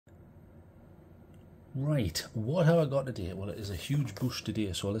Right, what have I got today? Well, it is a huge bush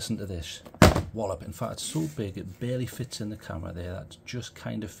today, so listen to this. Wallop. In fact, it's so big it barely fits in the camera there. That just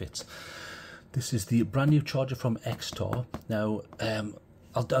kind of fits. This is the brand new charger from Xtar. Now,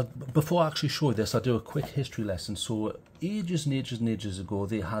 before I actually show you this, I'll do a quick history lesson. So ages and ages and ages ago,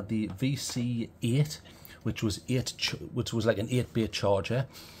 they had the VC8, which was like an 8-bay charger,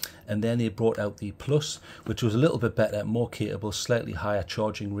 and then they brought out the Plus, which was a little bit better, more capable, slightly higher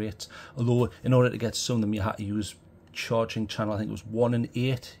charging rates. Although in order to get some of them, you had to use charging channel. I think it was 1 and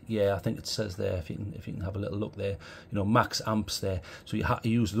 8. Yeah, I think it says there. If you can have a little look there, you know, max amps there. So you had to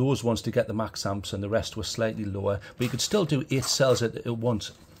use those ones to get the max amps, and the rest were slightly lower. But you could still do 8 cells at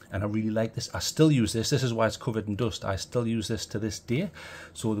once. And I really like this. I still use this. This is why it's covered in dust. I still use this to this day.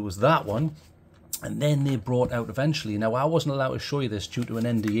 So there was that one. And then they brought out eventually, now I wasn't allowed to show you this due to an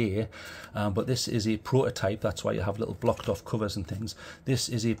NDA, but this is a prototype. That's why you have little blocked off covers and things. This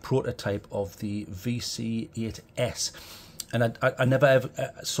is a prototype of the VC8S. And I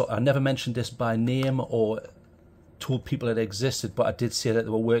never mentioned this by name or told people it existed, but I did say that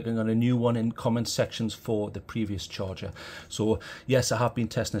they were working on a new one in comment sections for the previous charger. So yes, I have been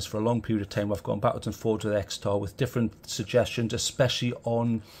testing this for a long period of time. I've gone backwards and forwards with Xtar with different suggestions, especially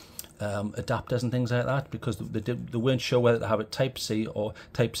on adapters and things like that, because they weren't sure whether to have it Type C or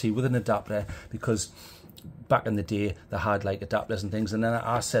Type C with an adapter, because back in the day they had like adapters and things. And then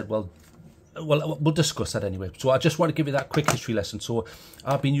I said, well, we'll discuss that anyway. So I just want to give you that quick history lesson. So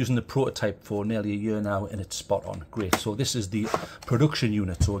I've been using the prototype for nearly a year now, and it's spot on. Great. So this is the production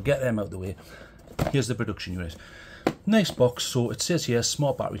unit, so we'll get them out of the way. Here's the production unit. Nice box. So it says here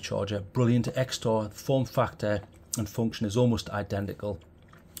smart battery charger, brilliant. Xtar form factor and function is almost identical.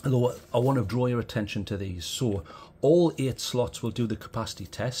 Although I want to draw your attention to these. So all 8 slots will do the capacity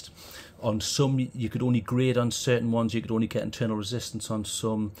test. On some you could only grade on certain ones, you could only get internal resistance on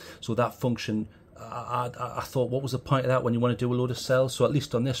some. So that function, I thought, what was the point of that when you want to do a load of cells? So at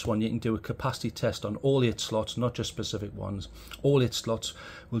least on this one you can do a capacity test on all 8 slots, not just specific ones. All 8 slots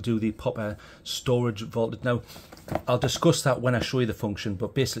will do the proper storage voltage. Now I'll discuss that when I show you the function,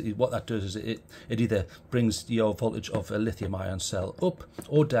 but basically what that does is it either brings your voltage of a lithium ion cell up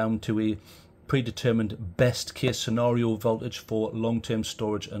or down to a predetermined best case scenario voltage for long-term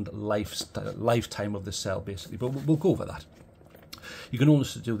storage and lifetime of the cell basically, but we'll go over that. You can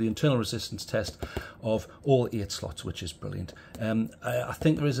also do the internal resistance test of all 8 slots, which is brilliant. I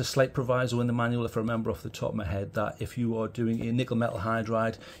think there is a slight proviso in the manual, if I remember off the top of my head, that if you are doing a nickel metal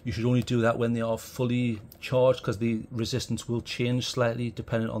hydride, you should only do that when they are fully charged, because the resistance will change slightly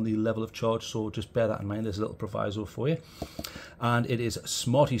depending on the level of charge. So just bear that in mind. There's a little proviso for you. And it is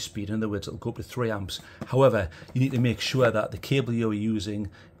Smarty speed. In other words, it'll go up to 3 amps. However, you need to make sure that the cable you're using,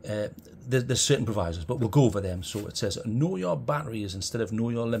 there's certain provisos, but we'll go over them. So it says know your batteries instead of know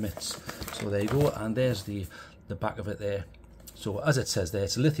your limits. So there you go, and there's the back of it there. So as it says there,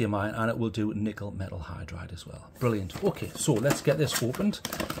 it's lithium ion, and it will do nickel metal hydride as well. Brilliant. Okay, so let's get this opened.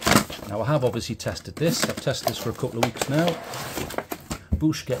 Now I have obviously tested this. I've tested this for a couple of weeks now.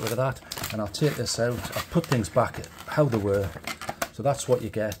 Boosh, get rid of that, and I'll take this out. I've put things back how they were. So that's what you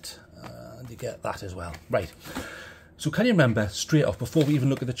get, and you get that as well. Right. So can you remember, straight off, before we even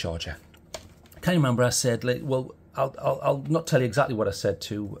look at the charger, can you remember I said, like, well, I'll not tell you exactly what I said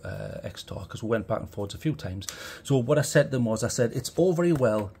to Xtar, because we went back and forwards a few times. So what I said to them was, I said, it's all very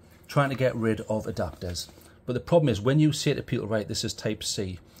well trying to get rid of adapters, but the problem is when you say to people, right, this is Type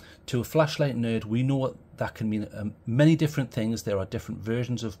C, to a flashlight nerd, we know what that can mean many different things. There are different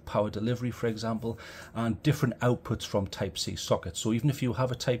versions of power delivery, for example, and different outputs from Type C sockets. So even if you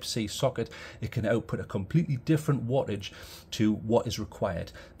have a Type C socket, it can output a completely different wattage to what is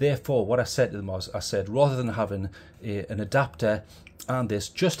required. Therefore, what I said to them was, I said, rather than having an adapter and this,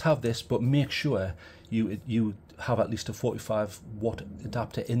 just have this, but make sure you have at least a 45 watt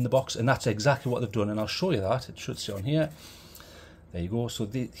adapter in the box. And that's exactly what they've done, and I'll show you that. It should say on here. There you go. So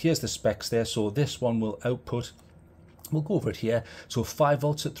here's the specs there. So this one will output, we'll go over it here. So 5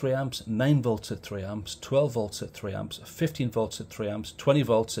 volts at 3 amps, 9 volts at 3 amps, 12 volts at 3 amps, 15 volts at 3 amps, 20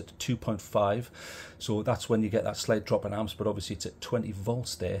 volts at 2.5. So that's when you get that slight drop in amps, but obviously it's at 20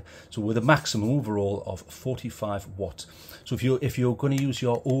 volts there. So with a maximum overall of 45 watts. So if you're going to use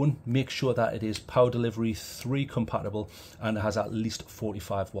your own, make sure that it is Power Delivery 3 compatible and it has at least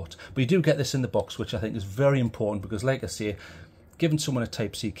 45 watts. But you do get this in the box, which I think is very important, because like I say, giving someone a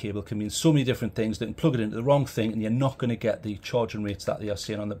Type C cable can mean so many different things. They can plug it into the wrong thing and you're not going to get the charging rates that they are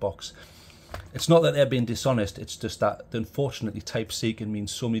saying on the box. It's not that they're being dishonest, it's just that unfortunately Type-C can mean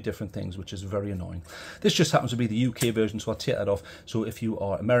so many different things, which is very annoying. This just happens to be the UK version, so I'll take that off. So if you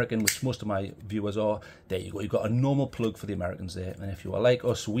are American, which most of my viewers are, there you go, you've got a normal plug for the Americans there. And if you are like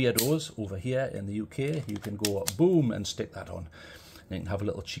us weirdos over here in the UK, you can go boom and stick that on. And you can have a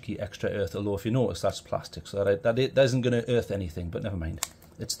little cheeky extra earth, although if you notice that's plastic, so that isn't going to earth anything, but never mind,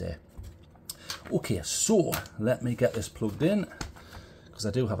 it's there. Okay, so let me get this plugged in, because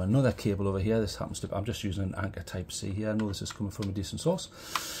I do have another cable over here. This happens to, I'm just using an Anchor Type-C here. I know this is coming from a decent source.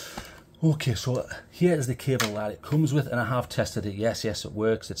 Okay, so here is the cable that it comes with, and I have tested it. Yes, it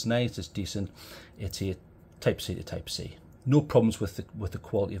works. It's nice. It's decent. It's a Type-C to Type-C. No problems with the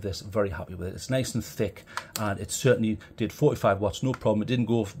quality of this. Very happy with it. It's nice and thick, and it certainly did 45 watts. No problem. It didn't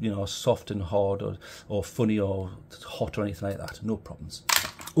go, you know, soft and hard or funny or hot or anything like that. No problems.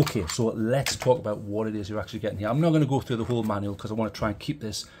 Okay, so let's talk about what it is you're actually getting here. I'm not going to go through the whole manual because I want to try and keep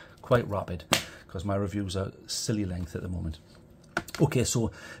this quite rapid because my reviews are silly length at the moment. Okay, so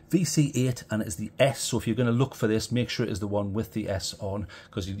VC8, and it's the S, so if you're going to look for this, make sure it is the one with the S on,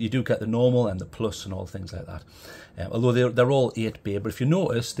 because you do get the normal and the plus and all things like that. Although they're all 8-bay, but if you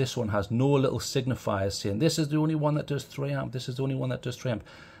notice, this one has no little signifiers saying this is the only one that does 3 amp, this is the only one that does 3 amp.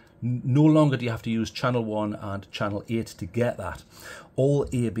 No longer do you have to use channel 1 and channel 8 to get that. All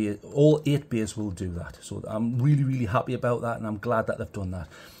 8 bays will do that. So I'm really happy about that, and I'm glad that they've done that.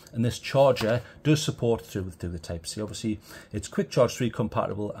 And this charger does support through the Type-C. Obviously, it's Quick Charge 3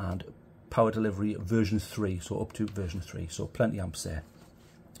 compatible and power delivery version 3, so up to version 3. So plenty amps there.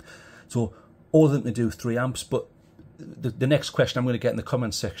 So all of them can do 3 amps, but the next question I'm going to get in the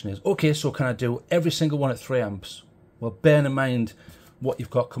comments section is, okay, so can I do every single one at 3 amps? Well, bearing in mind what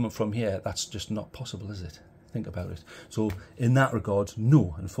you've got coming from here, that's just not possible, is it? Think about it. So in that regard,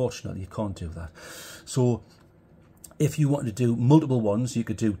 no, unfortunately you can't do that. So if you want to do multiple ones, you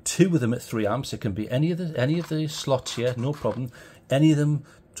could do 2 of them at 3 amps. It can be any of the slots here, no problem. Any of them,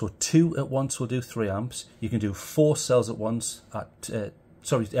 so 2 at once will do 3 amps. You can do 4 cells at once at 2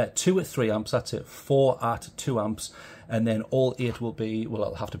 at 3 amps, that's it. 4 at 2 amps, and then all 8 will be, well,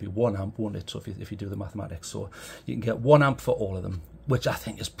 it'll have to be 1 amp, won't it? So if you do the mathematics, so you can get 1 amp for all of them, which I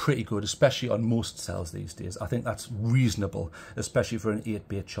think is pretty good, especially on most cells these days. I think that's reasonable, especially for an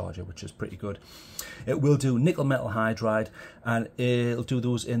 8-bay charger, which is pretty good. It will do nickel metal hydride, and it'll do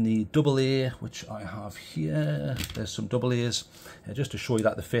those in the AA, which I have here. There's some AA's, just to show you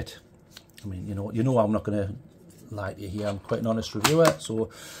that they fit. I mean, you know, I'm not going to lie to you here. I'm quite an honest reviewer, so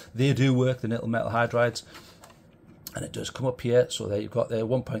they do work, the nickel metal hydrides. And it does come up here, so there you've got there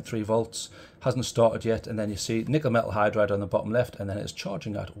 1.3 volts, hasn't started yet, and then you see nickel metal hydride on the bottom left, and then it's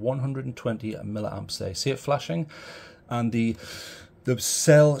charging at 120 milliamps there. See it flashing? And the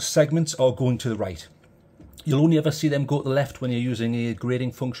cell segments are going to the right. You'll only ever see them go to the left when you're using a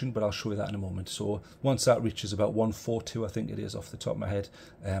grading function, but I'll show you that in a moment. So once that reaches about 142, I think it is off the top of my head,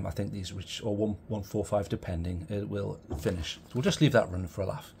 I think these reach, or 145 depending, it will finish. So we'll just leave that running for a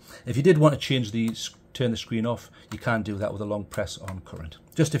laugh. If you did want to change turn the screen off, you can do that with a long press on current,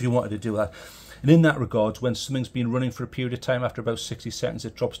 just if you wanted to do that. And in that regards, when something's been running for a period of time, after about 60 seconds,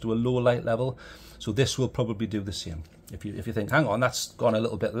 it drops to a low light level. So this will probably do the same. If you think, hang on, that's gone a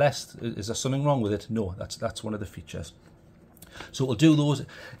little bit less, is there something wrong with it? No, that's one of the features. So it'll do those.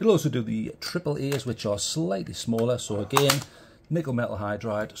 It'll also do the AAAs, which are slightly smaller. So again, nickel metal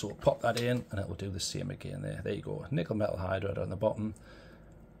hydride. So we'll pop that in, and it will do the same again there. There you go, nickel metal hydride on the bottom.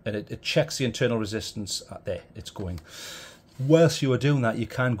 And it checks the internal resistance there, it's going. Whilst you are doing that, you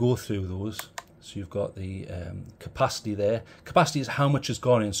can go through those. So you've got the capacity there. Capacity is how much has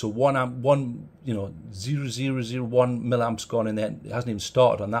gone in. So 1 amp, 0.0001 milliamps gone in there. It hasn't even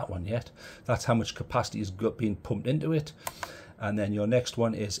started on that one yet. That's how much capacity is being pumped into it. And then your next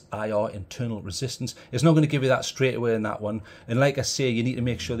one is IR, internal resistance. It's not going to give you that straight away in that one. And like I say, you need to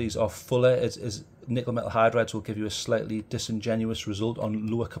make sure these are fuller. As nickel metal hydrides will give you a slightly disingenuous result on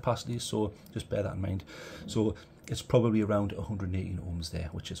lower capacities. So just bear that in mind. So it's probably around 118 ohms there,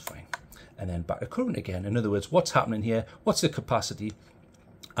 which is fine. And then back to current again. In other words, what's happening here? What's the capacity?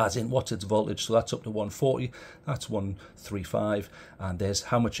 As in, what's its voltage? So that's up to 140, that's 135, and there's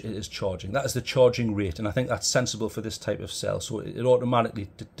how much it is charging. That is the charging rate, and I think that's sensible for this type of cell. So it automatically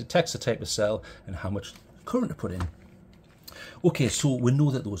detects the type of cell and how much current to put in. Okay, so we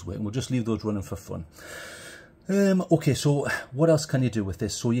know that those work, and we'll just leave those running for fun. Okay, so what else can you do with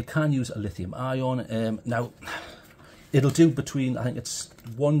this? So you can use a lithium ion. Now, it'll do between, I think it's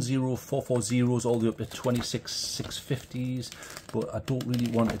 10440s all the way up to 26650s, but I don't really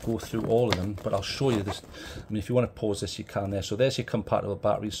want to go through all of them, but I'll show you this. I mean, if you want to pause this, you can there. So there's your compatible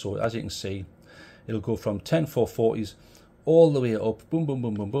batteries. So as you can see, it'll go from 10440s all the way up, boom, boom,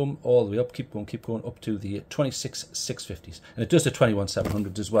 boom, boom, boom, all the way up, keep going up to the 26650s. And it does the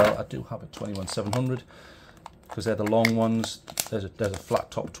 21700s as well. I do have a 21700 because they're the long ones. There's a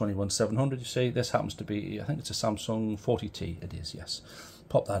flat top 21700, you see. This happens to be, I think it's a Samsung 40T, it is, yes.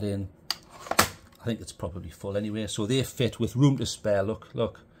 Pop that in. I think it's probably full anyway. So they fit with room to spare, look.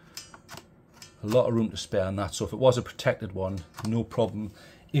 A lot of room to spare on that. So if it was a protected one, no problem.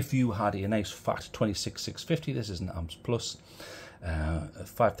 If you had a nice fat 26650, this is an amps plus,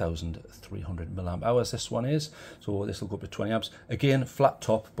 5300 milliamp hours this one is. So this will go up to 20 amps. Again, flat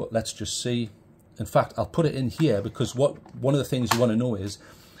top, but let's just see. In fact, I'll put it in here because one of the things you want to know is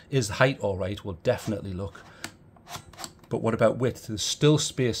height all right? Well, definitely look. But what about width? There's still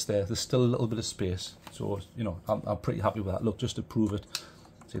space there. There's still a little bit of space. So, you know, I'm pretty happy with that. Look, just to prove it,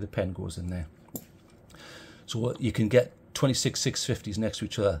 see the pen goes in there. So you can get 26650s next to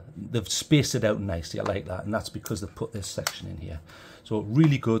each other. They've spaced it out nicely. I like that, and that's because they've put this section in here. So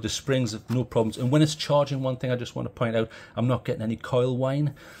really good. The springs have no problems. And when it's charging, one thing I just want to point out, I'm not getting any coil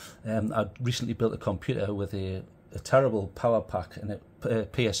whine. I recently built a computer with a terrible power pack and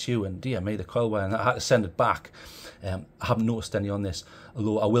PSU, and dear me, the coil whine. I had to send it back. I haven't noticed any on this,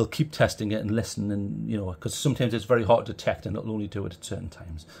 although I will keep testing it and listen, and you know, because sometimes it's very hard to detect, and it'll only do it at certain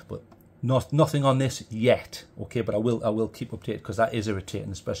times. But nothing on this yet, okay, but I will keep updated because that is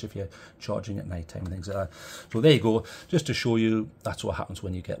irritating, especially if you're charging at night time and things like that. So there you go, just to show you that's what happens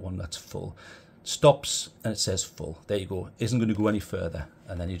when you get one that's full. Stops and it says full. There you go. Isn't going to go any further,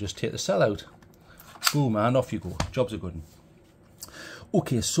 and then you just take the cell out. Boom, and off you go. Job's a good one.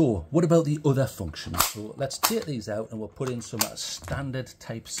 Okay, so what about the other functions? So let's take these out and we'll put in some standard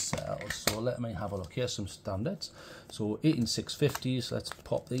type cells. So let me have a look. Here's some standards. So 18650s, let's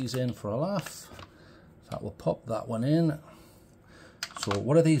pop these in for a laugh. That will pop that one in. So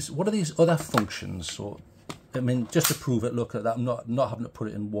what are these other functions? So I mean, just to prove it, look at that. I'm not having to put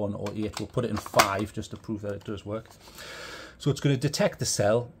it in 1 or 8. We'll put it in 5 just to prove that it does work. So it's going to detect the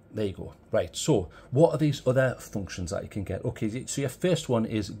cell. There you go. Right, so what are these other functions that you can get? Okay, so your first one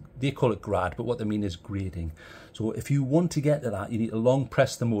is, they call it grad, but what they mean is grading. So if you want to get to that, you need to long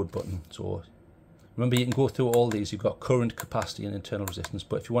press the mode button. So remember, you can go through all these. You've got current, capacity, and internal resistance.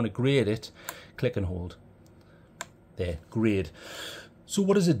 But if you want to grade it, click and hold. There, grade. So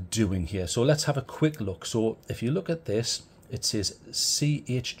what is it doing here? So let's have a quick look. So if you look at this, it says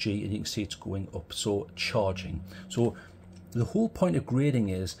CHG, and you can see it's going up. So charging. So the whole point of grading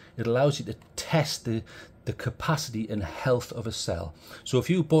is it allows you to test the capacity and health of a cell. So if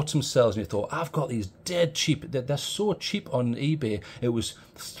you bought some cells and you thought, I've got these dead cheap, they're so cheap on eBay, it was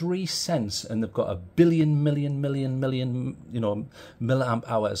 3 cents and they've got a billion, you know, milliamp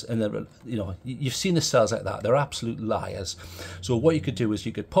hours, and they're, you know, you've seen the cells like that, they're absolute liars. So what you could do is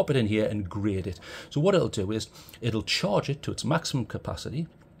you could pop it in here and grade it. So what it'll do is it'll charge it to its maximum capacity,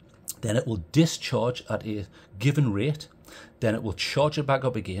 then it will discharge at a given rate, then it will charge it back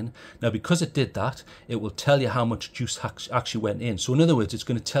up again. Now, because it did that, it will tell you how much juice actually went in. So in other words, it's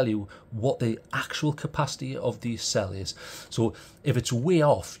going to tell you what the actual capacity of the cell is. So if it's way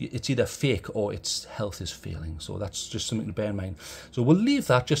off, it's either fake or its health is failing. So that's just something to bear in mind. So we'll leave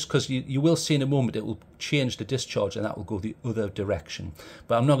that just because you will see in a moment it will change the discharge and that will go the other direction.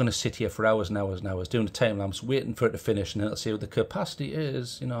 But I'm not going to sit here for hours and hours and hours doing the time lapse, waiting for it to finish, and then it'll say, well, the capacity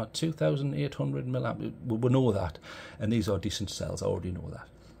is, you know, 2,800 milliamp. We know that, and these are decent cells. I already know that.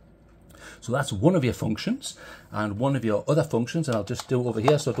 So that's one of your functions, and one of your other functions, and I'll just do it over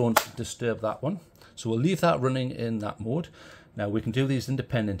here so don't disturb that one. So we'll leave that running in that mode. Now we can do these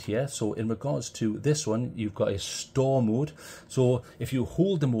independent here. So in regards to this one, you've got a store mode. So if you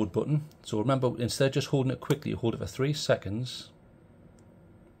hold the mode button, so remember, instead of just holding it quickly, you hold it for 3 seconds.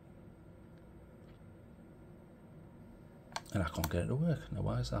 And I can't get it to work. Now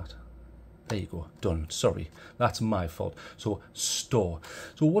why is that? There you go, done. Sorry, that's my fault. So store.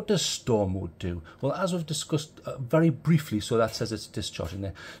 So what does store mode do? Well, as we've discussed very briefly, so that says it's discharging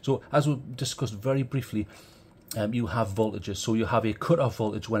there. So as we've discussed very briefly, you have voltages. So you have a cutoff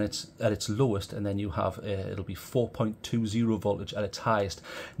voltage when it's at its lowest, and then you have it'll be 4.20 voltage at its highest.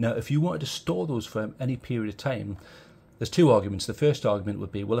 Now, if you wanted to store those for any period of time, there's 2 arguments. The first argument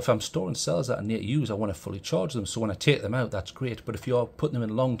would be, well, if I'm storing cells that are near to use, I want to fully charge them. So when I take them out, that's great. But if you're putting them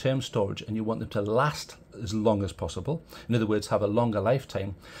in long-term storage and you want them to last as long as possible, in other words, have a longer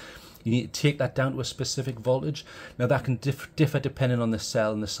lifetime, you need to take that down to a specific voltage. Now, that can differ depending on the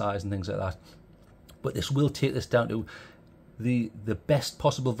cell and the size and things like that. But this will take this down to the best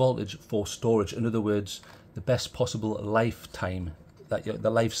possible voltage for storage. In other words, the best possible lifetime, the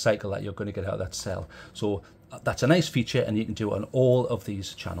life cycle that you're going to get out of that cell. So that's a nice feature, and you can do it on all of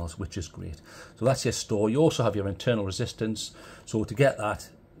these channels, which is great. So that's your store. You also have your internal resistance. So to get that,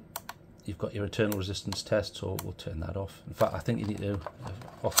 you've got your internal resistance test, so we'll turn that off. In fact, I think you need to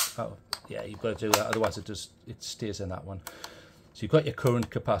yeah, you've got to do that, otherwise it stays in that one. So you've got your current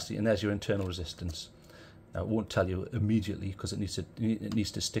capacity, and there's your internal resistance. Now it won't tell you immediately because it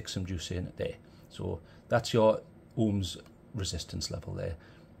needs to stick some juice in there. So that's your ohms resistance level there.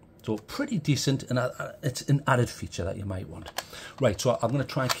 So pretty decent, and it's an added feature that you might want. Right, so I'm going to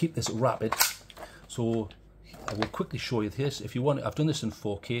try and keep this rapid. So I will quickly show you this. If you want, I've done this in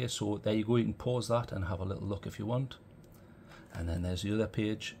 4K, so there you go. You can pause that and have a little look if you want. And then there's the other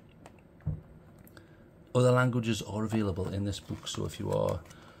page. Other languages are available in this book, so if you are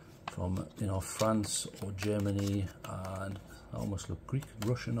from, you know, France or Germany, and I almost look Greek,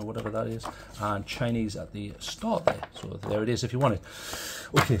 Russian or whatever that is, and Chinese at the start there. So there it is if you want it.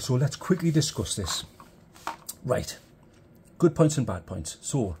 Okay, so let's quickly discuss this. Right, good points and bad points.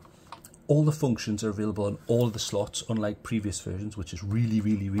 So all the functions are available on all the slots, unlike previous versions, which is really,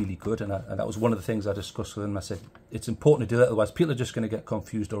 really, really good. And that was one of the things I discussed with them. I said it's important to do that, otherwise people are just going to get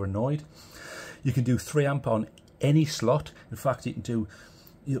confused or annoyed. You can do 3 amp on any slot. In fact, you can do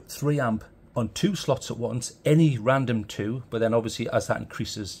 3 amp on 2 slots at once, any random 2, but then obviously as that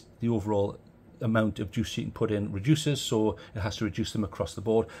increases, the overall amount of juice you can put in reduces, so it has to reduce them across the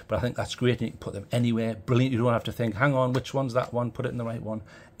board. But I think that's great, and you can put them anywhere. Brilliant. You don't have to think, hang on, which one's that one, put it in the right one.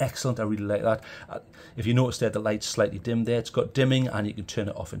 Excellent. I really like that. If you notice there, the light's slightly dim there. It's got dimming, and you can turn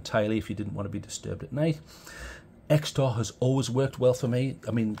it off entirely if you didn't want to be disturbed at night. Xtar has always worked well for me.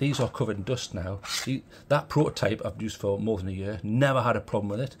 I mean, these are covered in dust now. That prototype I've used for more than a year, never had a problem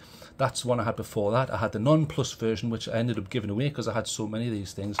with it. That's the one I had before that. I had the non-plus version, which I ended up giving away because I had so many of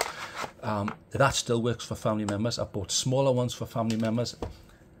these things. That still works for family members. I've bought smaller ones for family members.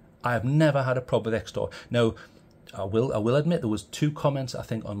 I have never had a problem with Xtar. Now, I will admit there was 2 comments, I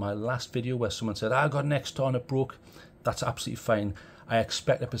think, on my last video where someone said, I got an Xtar and it broke. That's absolutely fine. I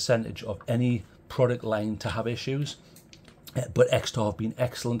expect a percentage of any product line to have issues, but Xtar have been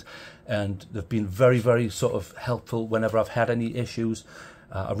excellent, and they've been very, very sort of helpful whenever I've had any issues.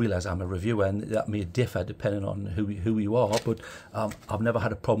 I realise I'm a reviewer, and that may differ depending on who you are, but I've never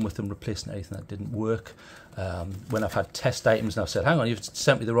had a problem with them replacing anything that didn't work. When I've had test items and I've said, hang on, you've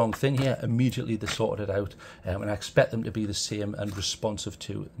sent me the wrong thing here, immediately they sorted it out, and I expect them to be the same and responsive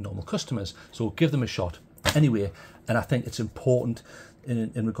to normal customers. So give them a shot anyway. And I think it's important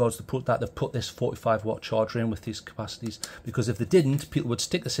in regards to that they've put this 45-watt charger in with these capacities, because if they didn't, people would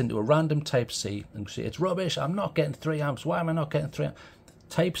stick this into a random Type C and say, it's rubbish, I'm not getting 3 amps, why am I not getting 3 amps?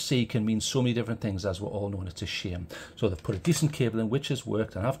 Type C can mean so many different things, as we're all know, and it's a shame. So they've put a decent cable in, which has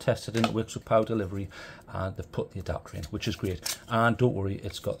worked, and I've tested it, it works with power delivery, and they've put the adapter in, which is great. And don't worry,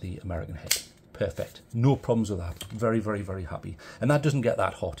 it's got the American head. Perfect. No problems with that. Very, very, very happy. And that doesn't get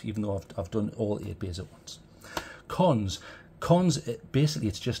that hot, even though I've done all 8 bays at once. Cons, basically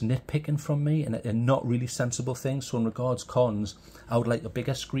it's just nitpicking from me, and not really sensible things. So in regards cons, I would like a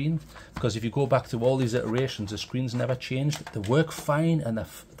bigger screen, because if you go back through all these iterations, the screen's never changed. They work fine, and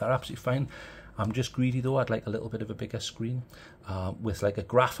they're absolutely fine. I'm just greedy though. I'd like a little bit of a bigger screen with like a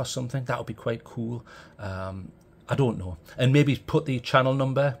graph or something. That would be quite cool. I don't know. And maybe put the channel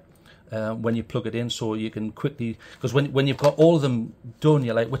number when you plug it in, so you can quickly, because when you've got all of them done,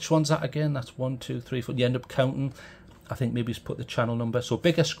 you're like, which one's that again? That's 1, 2, 3, 4. You end up counting. I think maybe just put the channel number, so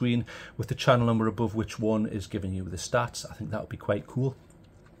bigger screen with the channel number above which one is giving you the stats. I think that would be quite cool.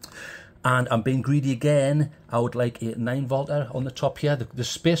 And I'm being greedy again. I would like a 9-volter on the top here. The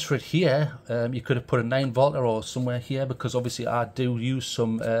space for it here, you could have put a 9-volter or somewhere here, because obviously I do use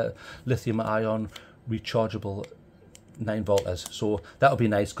some lithium-ion rechargeable 9-volters, so that would be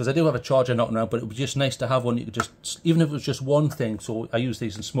nice, because I do have a charger knocking around, but it would be just nice to have one you could just, even if it was just one thing. So I use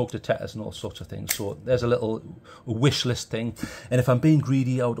these in smoke detectors and all sorts of things, so there's a little wish list thing. And if I'm being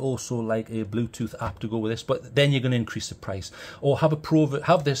greedy, I would also like a Bluetooth app to go with this, but then you're going to increase the price. Or have a pro,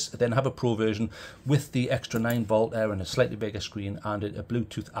 then have a pro version with the extra 9-volter and a slightly bigger screen and a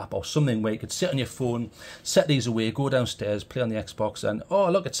Bluetooth app or something where you could sit on your phone, set these away, go downstairs, play on the Xbox, and oh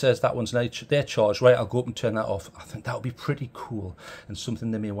look, it says that one's they're charged, right, I'll go up and turn that off. I think that would be pretty cool, and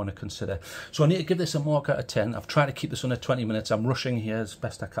something they may want to consider. So I need to give this a mark out of 10. I've tried to keep this under 20 minutes. I'm rushing here as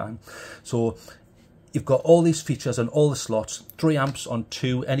best I can. So you've got all these features on all the slots, 3 amps on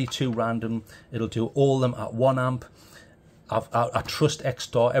 2, any 2 random. It'll do all of them at 1 amp. I trust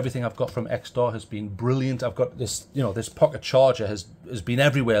Xtar. Everything I've got from Xtar has been brilliant. I've got this, you know, this pocket charger has been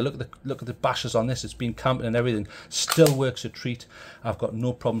everywhere. Look at the bashes on this. It's been camping and everything. Still works a treat. I've got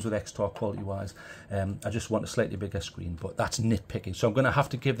no problems with Xtar quality wise. I just want a slightly bigger screen, but that's nitpicking. So I'm going to have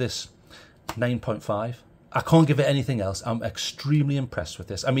to give this 9.5. I can't give it anything else. I'm extremely impressed with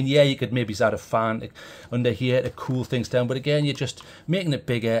this. I mean, yeah, you could maybe add a fan under here to cool things down, but again, you're just making it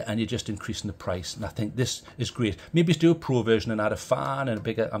bigger and you're just increasing the price. And I think this is great. Maybe do a pro version and add a fan and a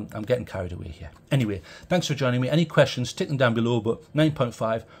bigger. I'm getting carried away here. Anyway, thanks for joining me. Any questions, stick them down below. But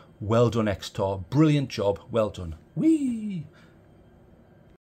 9.5, well done, Xtar. Brilliant job. Well done. Whee!